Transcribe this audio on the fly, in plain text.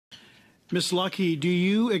Ms. Lucky, do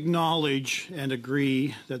you acknowledge and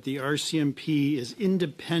agree that the RCMP is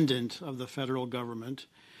independent of the federal government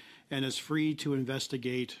and is free to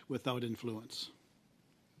investigate without influence?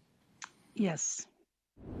 Yes.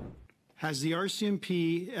 Has the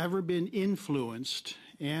RCMP ever been influenced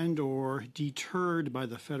and/or deterred by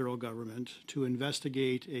the federal government to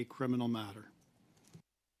investigate a criminal matter?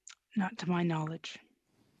 Not to my knowledge.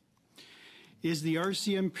 Is the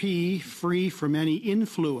RCMP free from any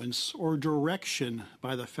influence or direction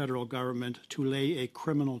by the federal government to lay a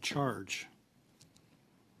criminal charge?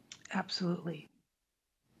 Absolutely.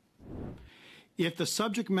 If the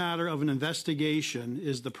subject matter of an investigation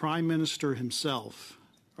is the Prime Minister himself,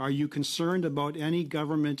 are you concerned about any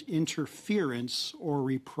government interference or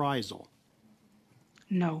reprisal?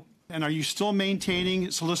 No. And are you still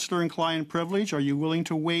maintaining solicitor and client privilege? Are you willing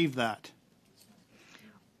to waive that?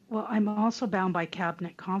 Well, I'm also bound by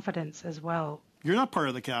cabinet confidence as well. You're not part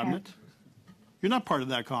of the cabinet. You're not part of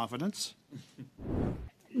that confidence.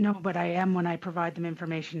 No, but I am when I provide them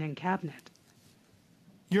information in cabinet.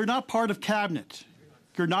 You're not part of cabinet.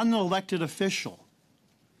 You're not an elected official.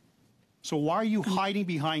 So why are you hiding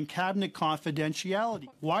behind cabinet confidentiality?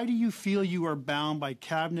 Why do you feel you are bound by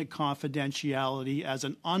cabinet confidentiality as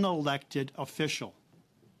an unelected official?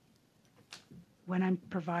 When I'm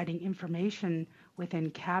providing information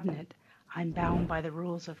within cabinet, I'm bound by the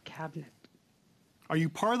rules of cabinet. Are you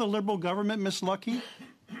part of the Liberal government, Ms. Lucky?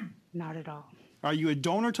 Not at all. Are you a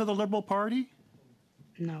donor to the Liberal Party?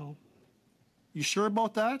 No. You sure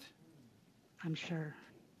about that? I'm sure.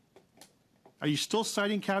 Are you still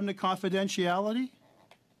citing cabinet confidentiality?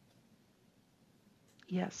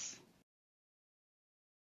 Yes.